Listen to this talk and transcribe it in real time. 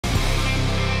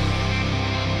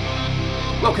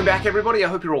Welcome back, everybody. I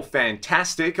hope you're all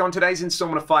fantastic. On today's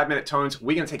installment of 5-Minute Tones,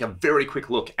 we're going to take a very quick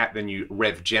look at the new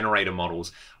REVV generator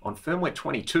models on firmware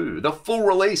 22, the full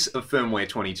release of firmware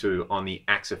 22 on the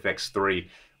AXFX 3,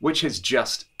 which has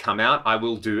just come out. I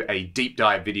will do a deep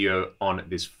dive video on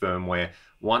this firmware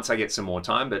once I get some more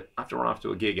time, but after I'm off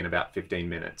to a gig in about 15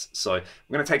 minutes. So I'm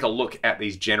going to take a look at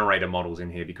these generator models in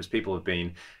here because people have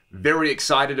been very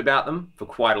excited about them for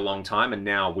quite a long time, and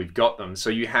now we've got them.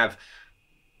 So you have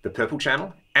the purple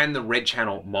channel and the red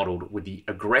channel modeled with the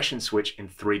aggression switch in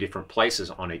 3 different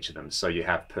places on each of them. So you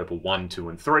have purple 1, 2,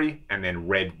 and 3, and then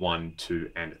red 1,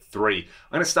 2, and 3. I'm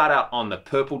going to start out on the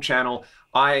purple channel.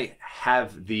 I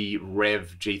have the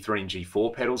REVV G3 and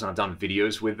G4 pedals, and I've done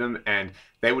videos with them, and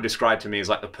they were described to me as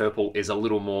like the purple is a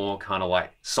little more kind of like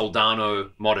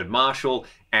Soldano modded Marshall,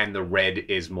 and the red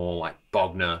is more like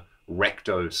Bogner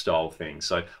recto style thing.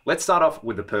 So let's start off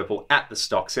with the purple at the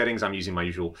stock settings. I'm using my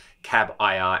usual cab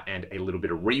IR and a little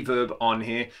bit of reverb on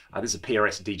here. This is a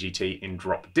PRS DGT in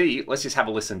drop D. Let's just have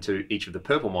a listen to each of the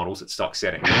purple models at stock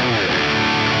settings.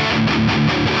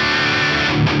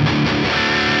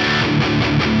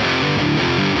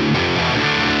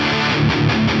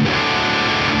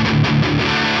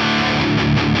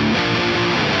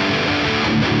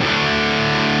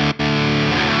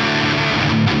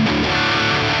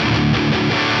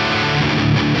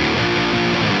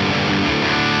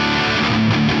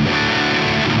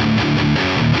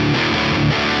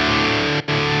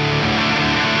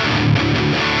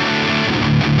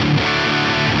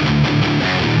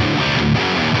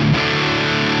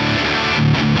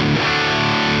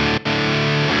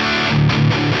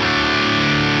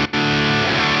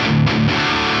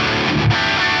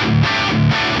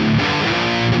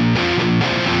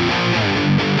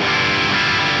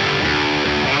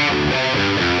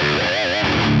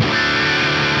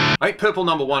 I think purple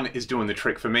number 1 is doing the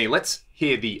trick for me. Let's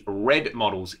hear the red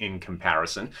models in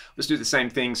comparison. Let's do the same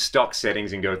thing, stock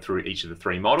settings, and go through each of the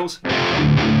 3 models.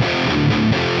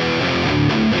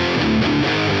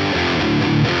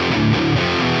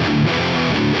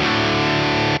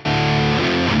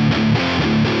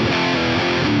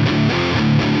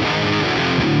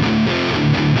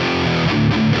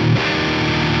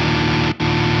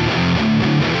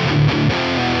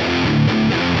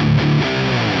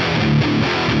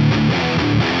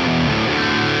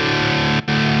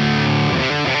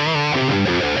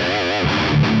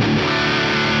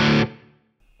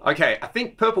 Okay, I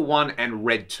think purple 1 and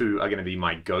red 2 are going to be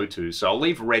my go-to. So I'll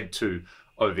leave red 2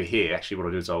 over here. Actually, what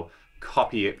I'll do is I'll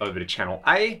copy it over to channel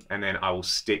A, and then I will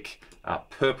stick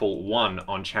purple 1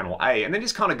 on channel A, and then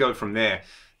just kind of go from there.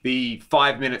 The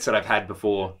 5 minutes that I've had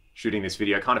before shooting this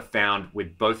video, I kind of found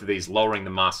with both of these lowering the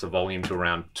master volume to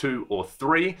around 2 or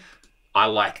 3, I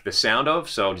like the sound of,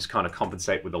 so I'll just kind of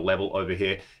compensate with the level over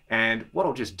here. And what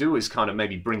I'll just do is kind of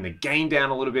maybe bring the gain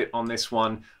down a little bit on this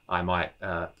one. I might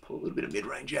pull a little bit of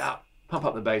mid-range out, pump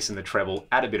up the bass and the treble,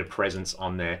 add a bit of presence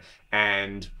on there,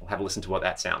 and we'll have a listen to what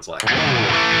that sounds like.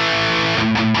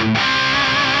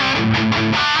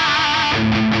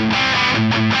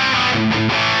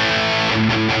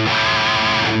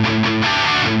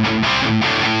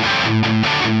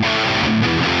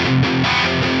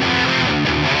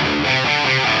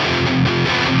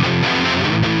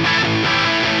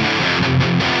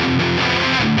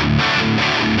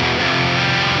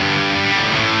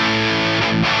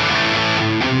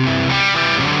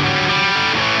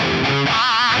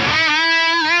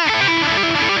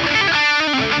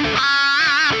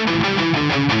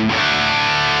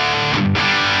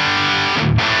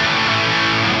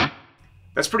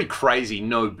 That's pretty crazy,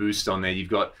 no boost on there. You've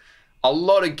got a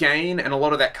lot of gain and a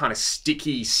lot of that kind of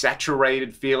sticky,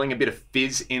 saturated feeling, a bit of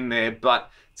fizz in there,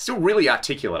 but still really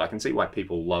articulate. I can see why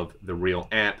people love the real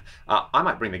amp. I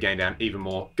might bring the gain down even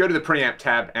more. Go to the preamp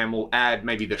tab and we'll add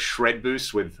maybe the shred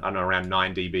boost with, I don't know, around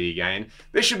 9 dB gain.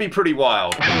 This should be pretty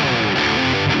wild.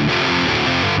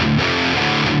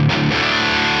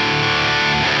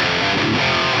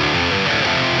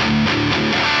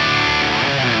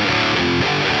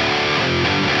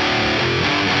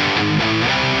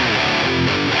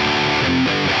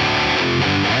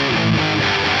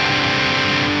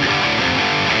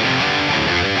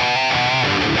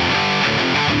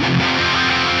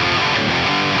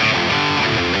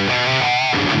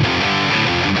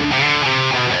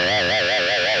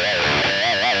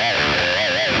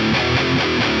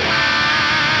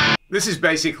 This is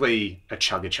basically a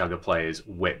chugga chugga player's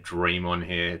wet dream on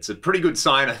here. It's a pretty good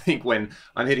sign, I think, when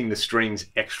I'm hitting the strings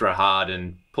extra hard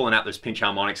and pulling out those pinch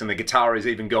harmonics and the guitar is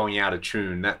even going out of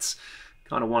tune. That's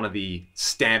kind of one of the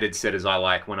standard setters I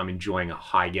like when I'm enjoying a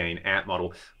high gain amp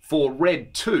model. For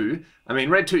Red 2, I mean,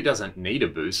 Red 2 doesn't need a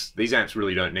boost. These amps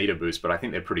really don't need a boost, but I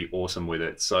think they're pretty awesome with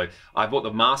it. So I brought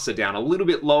the master down a little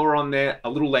bit lower on there, a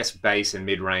little less bass and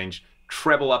mid-range,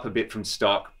 treble up a bit from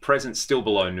stock, presence still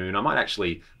below noon. I might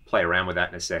actually play around with that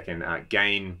in a second.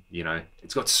 Gain, you know,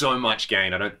 it's got so much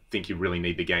gain. I don't think you really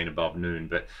need the gain above noon,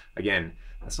 but again,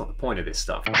 that's not the point of this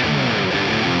stuff.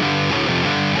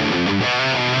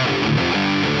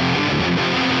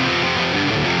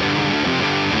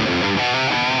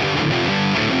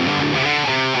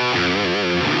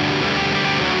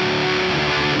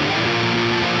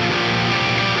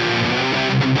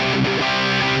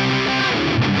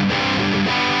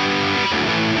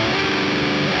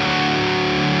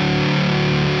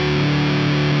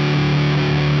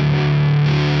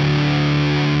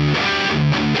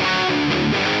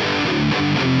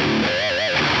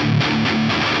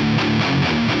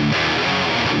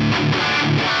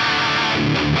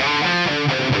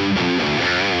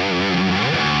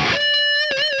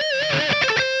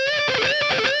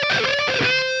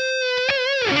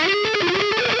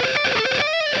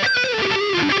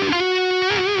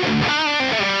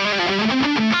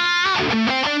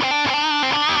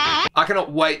 I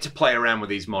cannot wait to play around with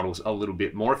these models a little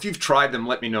bit more. If you've tried them,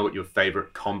 let me know what your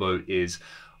favorite combo is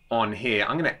on here.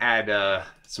 I'm going to add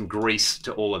some grease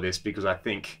to all of this because I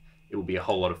think it will be a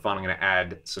whole lot of fun. I'm going to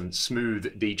add some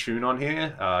smooth detune on here.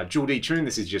 Dual detune,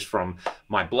 this is just from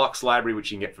my blocks library,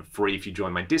 which you can get for free if you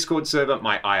join my Discord server.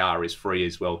 My IR is free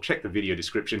as well. Check the video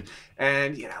description.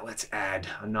 And yeah, let's add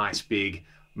a nice big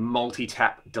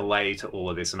multi-tap delay to all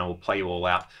of this, and I will play you all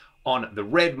out on the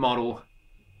red model.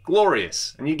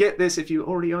 Glorious. And you get this, if you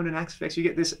already own an Axe-Fx, you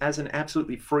get this as an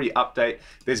absolutely free update.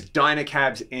 There's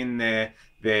Dynacabs in there.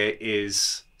 There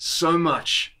is so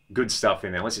much good stuff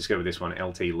in there. Let's just go with this one,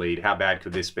 LT lead. How bad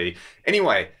could this be?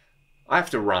 Anyway, I have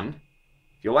to run.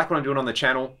 If you like what I'm doing on the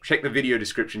channel, check the video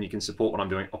description. You can support what I'm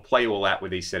doing. I'll play you all out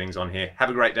with these settings on here. Have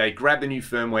a great day. Grab the new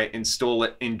firmware, install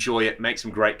it, enjoy it, make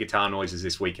some great guitar noises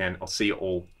this weekend. I'll see you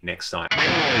all next time.